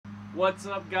What's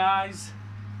up, guys?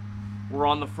 We're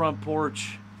on the front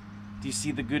porch. Do you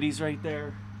see the goodies right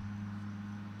there?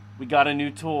 We got a new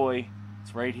toy.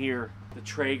 It's right here. The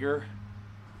Traeger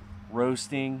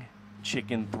Roasting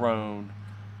Chicken Throne.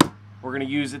 We're gonna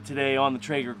use it today on the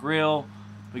Traeger grill.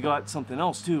 We got something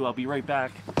else too. I'll be right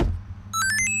back.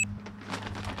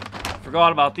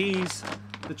 Forgot about these.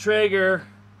 The Traeger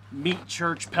Meat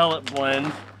Church Pellet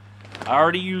Blend. I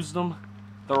already used them.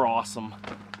 They're awesome.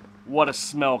 What a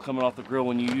smell coming off the grill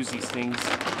when you use these things.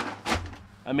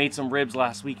 I made some ribs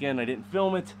last weekend. I didn't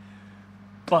film it,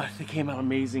 but they came out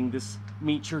amazing. This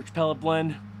Meat Church Pellet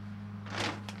Blend,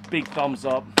 big thumbs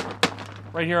up.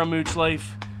 Right here on Mooch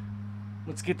Life.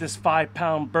 Let's get this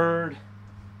 5-pound bird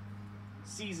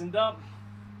seasoned up,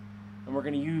 and we're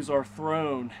gonna use our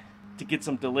throne to get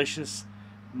some delicious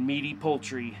meaty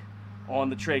poultry on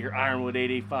the Traeger Ironwood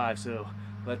 885. So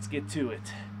let's get to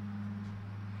it.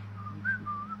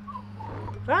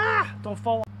 Don't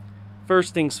fall.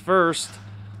 First things first,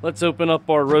 let's open up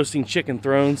our roasting chicken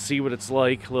throne, see what it's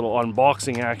like. A little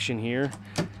unboxing action here.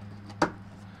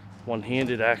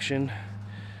 One-handed action.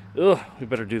 Ugh, we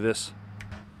better do this.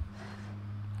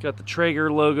 Got the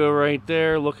Traeger logo right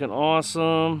there, looking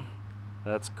awesome.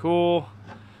 That's cool.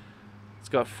 It's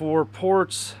got 4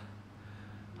 ports.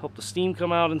 Help the steam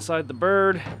come out inside the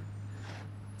bird.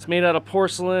 It's made out of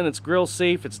porcelain. It's grill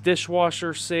safe. It's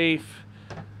dishwasher safe.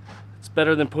 It's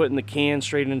better than putting the can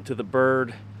straight into the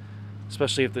bird,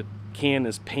 especially if the can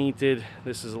is painted.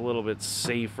 This is a little bit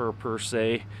safer per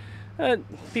se.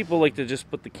 People like to just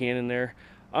put the can in there.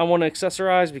 I want to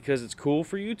accessorize because it's cool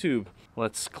for YouTube.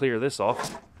 Let's clear this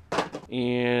off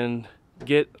and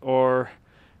get our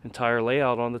entire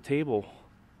layout on the table.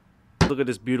 Look at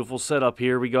this beautiful setup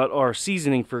here. We got our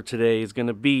seasoning for today is going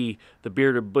to be the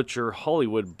Bearded Butcher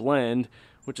Hollywood Blend,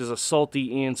 which is a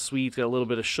salty and sweet. It's got a little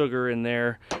bit of sugar in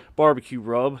there. Barbecue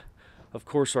rub. Of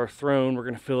course, our throne, we're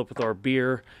going to fill up with our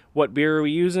beer. What beer are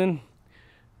we using?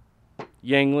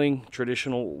 Yuengling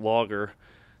Traditional Lager.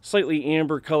 Slightly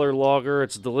amber color lager.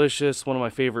 It's delicious. One of my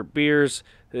favorite beers.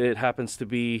 It happens to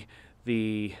be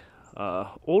the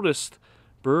oldest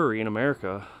brewery in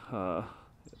America,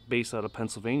 based out of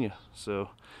Pennsylvania. So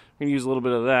we're going to use a little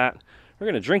bit of that. We're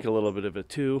going to drink a little bit of it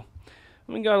too.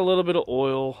 And we got a little bit of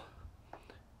oil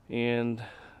and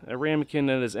a ramekin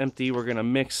that is empty. We're going to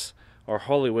mix our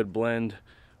Hollywood blend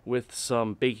with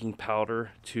some baking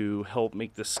powder to help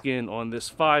make the skin on this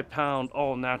 5-pound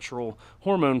all-natural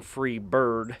hormone-free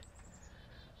bird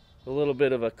a little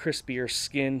bit of a crispier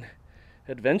skin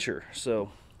adventure.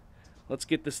 So let's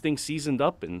get this thing seasoned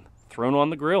up and thrown on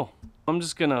the grill. I'm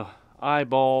just going to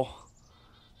eyeball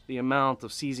the amount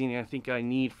of seasoning I think I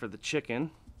need for the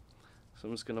chicken. So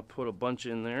I'm just going to put a bunch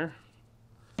in there,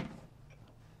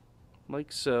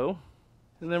 like so.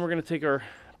 And then we're going to take our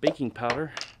baking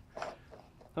powder.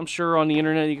 I'm sure on the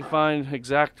internet you can find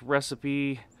exact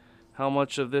recipe, how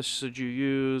much of this should you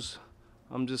use.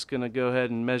 I'm just going to go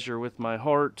ahead and measure with my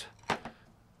heart.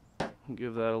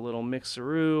 Give that a little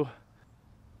mixeroo.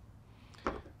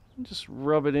 Just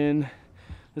rub it in.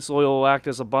 This oil will act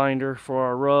as a binder for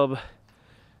our rub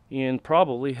and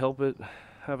probably help it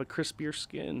have a crispier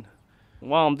skin.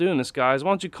 While I'm doing this, guys,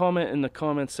 why don't you comment in the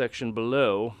comment section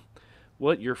below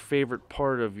what your favorite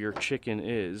part of your chicken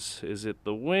is. Is it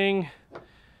the wing?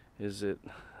 Is it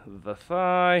the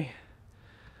thigh?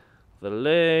 The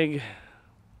leg?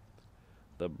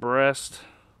 The breast?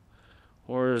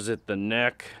 Or is it the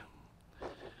neck?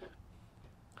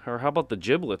 Or how about the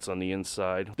giblets on the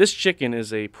inside? This chicken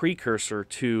is a precursor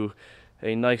to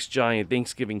a nice giant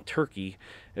Thanksgiving turkey.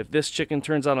 If this chicken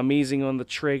turns out amazing on the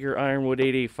Traeger Ironwood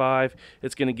 885,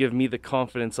 it's going to give me the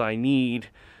confidence I need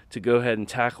to go ahead and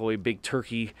tackle a big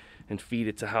turkey and feed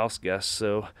it to house guests.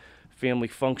 So family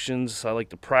functions, I like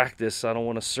to practice. I don't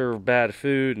want to serve bad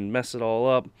food and mess it all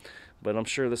up, but I'm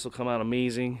sure this will come out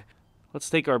amazing. Let's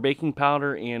take our baking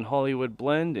powder and Hollywood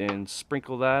blend and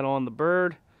sprinkle that on the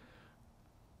bird.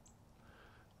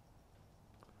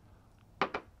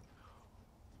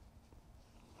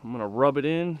 I'm going to rub it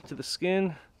in to the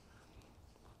skin.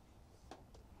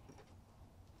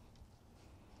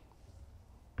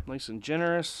 Nice and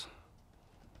generous.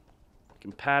 You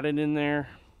can pat it in there.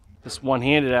 This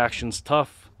one-handed action's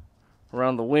tough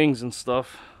around the wings and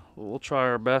stuff. We'll try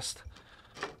our best.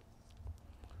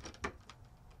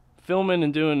 Filming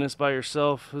and doing this by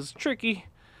yourself is tricky,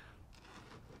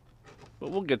 but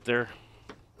we'll get there.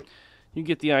 You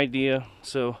get the idea.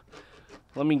 So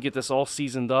let me get this all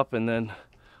seasoned up and then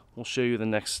we'll show you the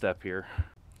next step here.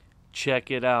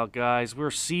 Check it out, guys.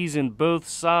 We're seasoned both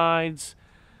sides.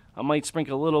 I might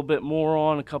sprinkle a little bit more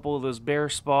on a couple of those bare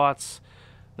spots.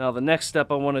 Now the next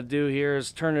step I want to do here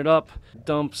is turn it up,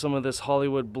 dump some of this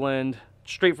Hollywood blend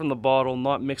straight from the bottle,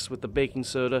 not mixed with the baking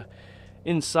soda,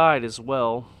 inside as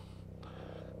well.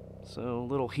 So a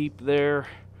little heap there,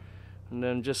 and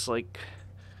then just like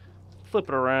flip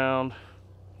it around,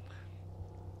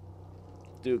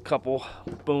 do a couple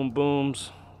boom booms,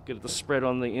 get it to spread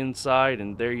on the inside,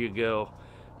 and there you go.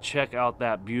 Check out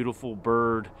that beautiful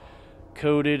bird,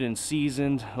 coated and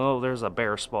seasoned. Oh, there's a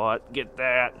bare spot, get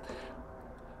that.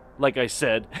 Like I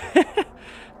said,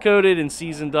 coated and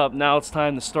seasoned up. Now it's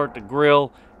time to start the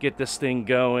grill, get this thing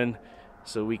going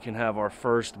so we can have our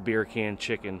first beer can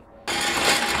chicken.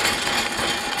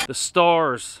 The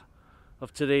stars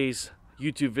of today's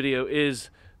YouTube video is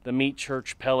the Meat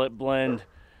Church pellet blend.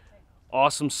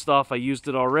 Awesome stuff. I used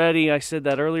it already. I said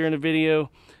that earlier in the video.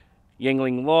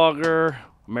 Yuengling lager,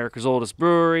 America's oldest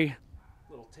brewery.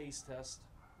 Little taste test.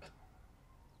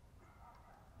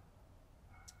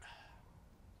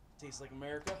 Tastes like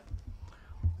America.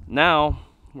 Now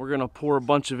we're gonna pour a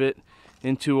bunch of it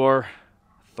into our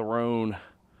throne.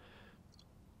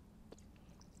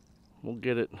 We'll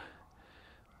get it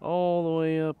all the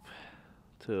way up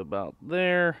to about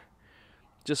there,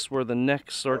 just where the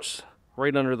neck starts,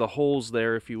 right under the holes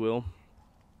there, if you will.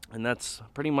 And that's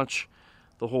pretty much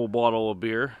the whole bottle of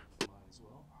beer.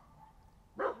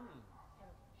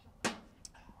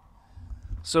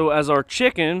 So as our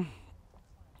chicken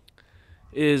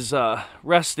is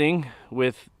resting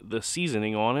with the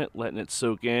seasoning on it, letting it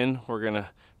soak in, we're gonna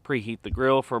preheat the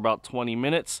grill for about 20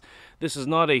 minutes. This is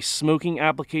not a smoking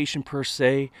application per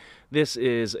se. This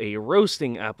is a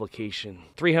roasting application.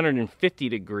 350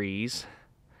 degrees,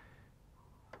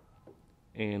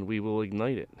 and we will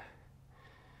ignite it.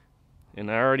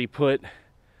 And I already put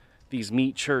these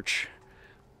Meat Church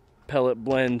pellet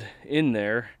blend in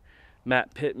there.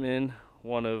 Matt Pittman,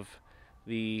 one of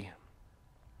the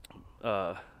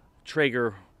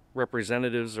Traeger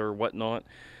representatives or whatnot,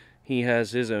 he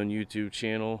has his own YouTube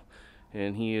channel,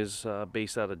 and he is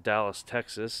based out of Dallas,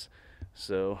 Texas.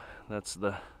 So that's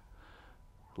the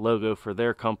logo for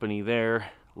their company there.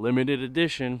 Limited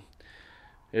edition.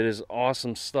 It is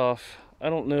awesome stuff. I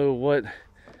don't know what...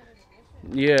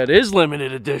 Yeah, it is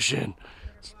limited edition.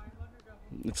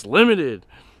 It's limited.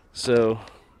 So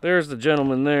there's the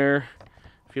gentleman there,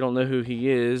 if you don't know who he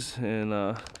is.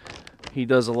 And he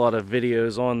does a lot of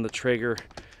videos on the Traeger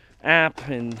app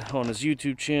and on his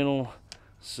YouTube channel.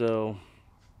 So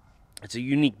it's a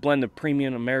unique blend of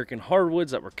premium American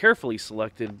hardwoods that were carefully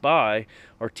selected by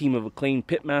our team of acclaimed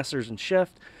pitmasters and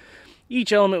chefs.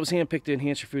 Each element was handpicked to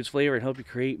enhance your food's flavor and help you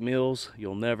create meals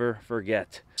you'll never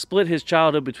forget. Split his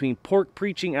childhood between pork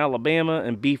preaching Alabama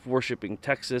and beef worshiping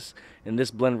Texas, and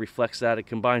this blend reflects that. It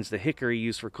combines the hickory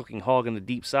used for cooking hog in the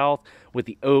deep south with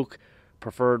the oak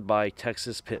preferred by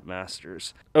Texas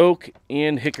pitmasters. Oak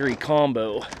and hickory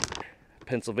combo.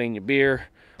 Pennsylvania beer,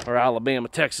 or Alabama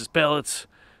Texas pellets,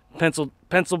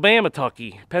 Pennsylvania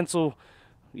Tucky,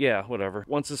 yeah, whatever.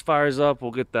 Once this fires up,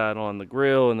 we'll get that on the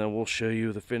grill, and then we'll show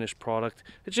you the finished product.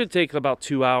 It should take about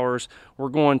 2 hours. We're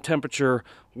going temperature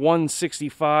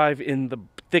 165 in the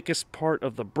thickest part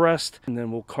of the breast, and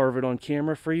then we'll carve it on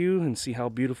camera for you and see how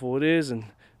beautiful it is. And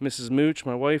Mrs. Mooch,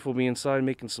 my wife, will be inside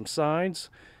making some sides,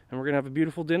 and we're gonna have a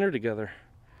beautiful dinner together.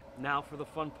 Now for the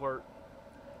fun part.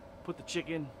 Put the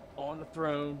chicken on the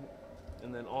throne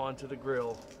and then onto the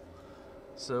grill.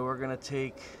 So we're gonna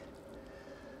take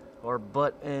our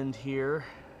butt end here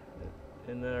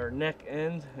and then our neck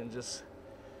end and just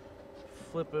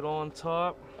flip it on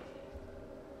top.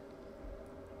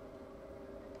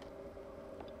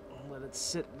 Let it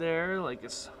sit there like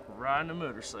it's riding a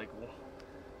motorcycle.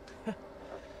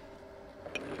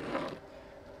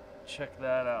 Check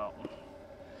that out.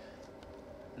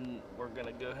 And we're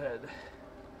gonna go ahead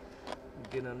and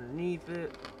get underneath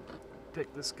it,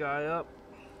 pick this guy up.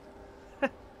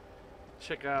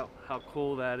 Check out how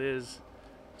cool that is,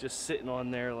 just sitting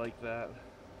on there like that.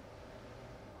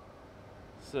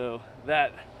 So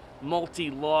that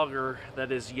multi-lager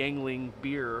that is Yuengling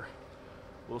Beer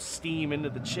will steam into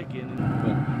the chicken,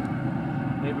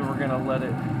 but maybe we're gonna let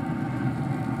it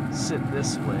sit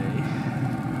this way,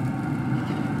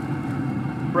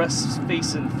 breasts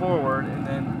facing forward, and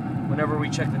then whenever we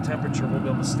check the temperature, we'll be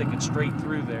able to stick it straight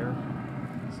through there.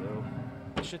 So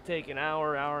it should take an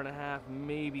hour, hour and a half,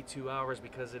 maybe 2 hours,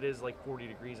 because it is like 40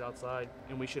 degrees outside,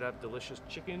 and we should have delicious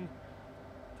chicken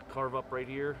to carve up right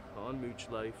here on Mooch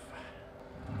Life.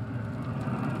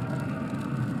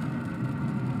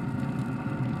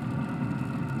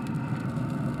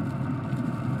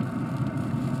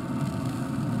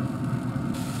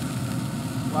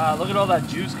 Wow, look at all that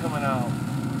juice coming out.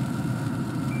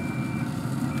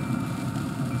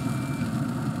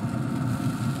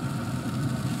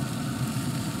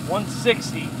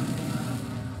 160.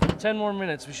 10 more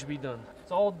minutes, we should be done.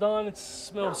 It's all done. It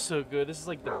smells so good. This is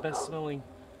like the best smelling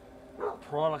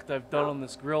product I've done on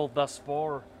this grill thus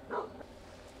far.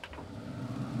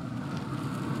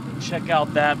 Check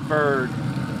out that bird.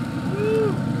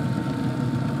 Woo.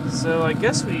 So I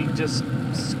guess we just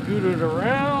scoot it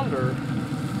around or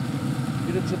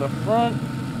get it to the front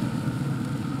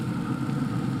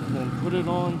and then put it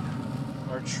on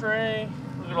our tray.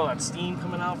 Look at all that steam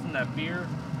coming out from that beer.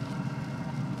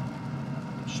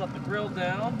 Shut the grill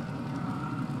down.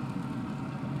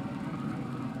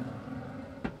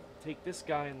 Take this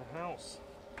guy in the house.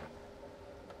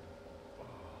 Oh,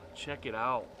 check it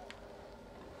out.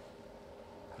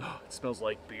 Oh, it smells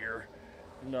like beer.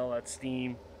 And all that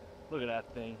steam. Look at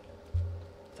that thing.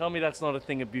 Tell me that's not a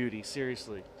thing of beauty,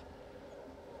 seriously.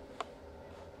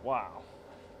 Wow.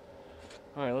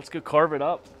 Alright, let's go carve it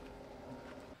up.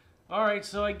 Alright,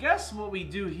 so I guess what we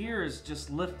do here is just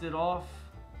lift it off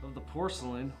of the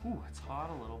porcelain. Ooh, it's hot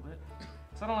a little bit.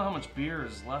 So I don't know how much beer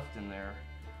is left in there.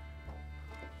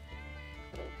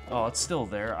 Oh, it's still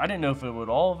there. I didn't know if it would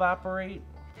all evaporate.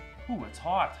 Ooh, it's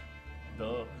hot.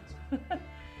 Duh.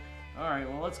 Alright,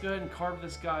 well let's go ahead and carve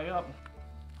this guy up.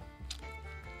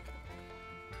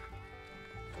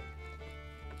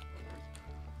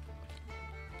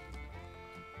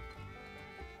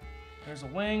 There's a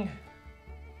wing.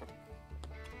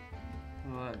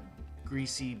 All that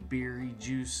greasy, beery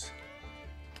juice.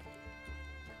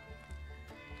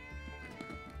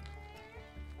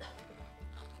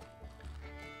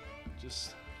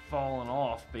 Just falling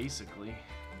off, basically.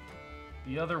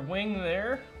 The other wing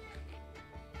there.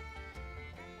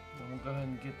 Then we'll go ahead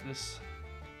and get this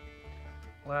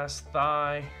last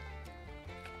thigh.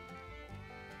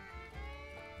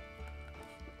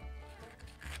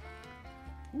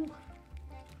 Ooh.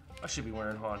 I should be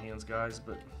wearing hot hands, guys,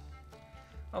 but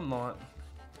I'm not.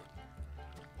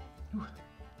 Whew.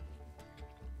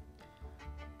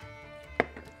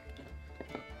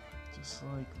 Just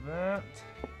like that.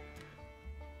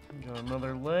 We got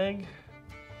another leg.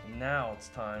 And now it's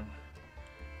time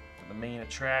for the main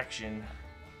attraction.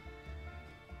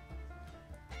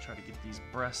 Try to get these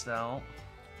breasts out.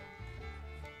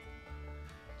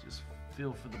 Just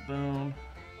feel for the bone.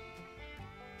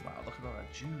 Wow, look at all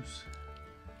that juice.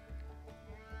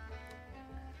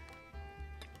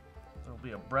 There'll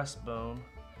be a breastbone,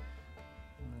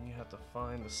 and then you have to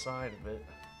find the side of it.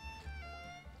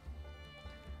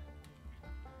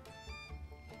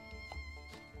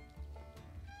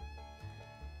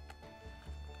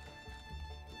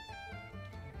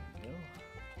 There we go.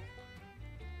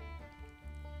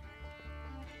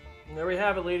 And there we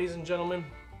have it, ladies and gentlemen.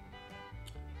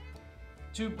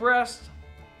 2 breasts,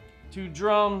 2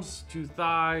 drums, 2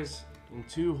 thighs, and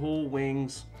 2 whole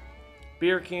wings.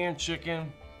 Beer can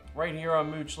chicken. Right here on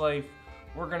Mooch Life.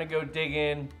 We're gonna go dig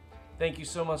in. Thank you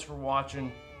so much for watching.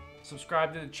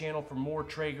 Subscribe to the channel for more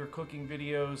Traeger cooking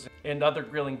videos and other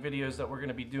grilling videos that we're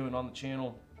gonna be doing on the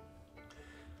channel.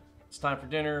 It's time for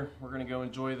dinner. We're gonna go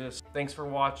enjoy this. Thanks for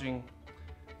watching.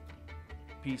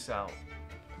 Peace out.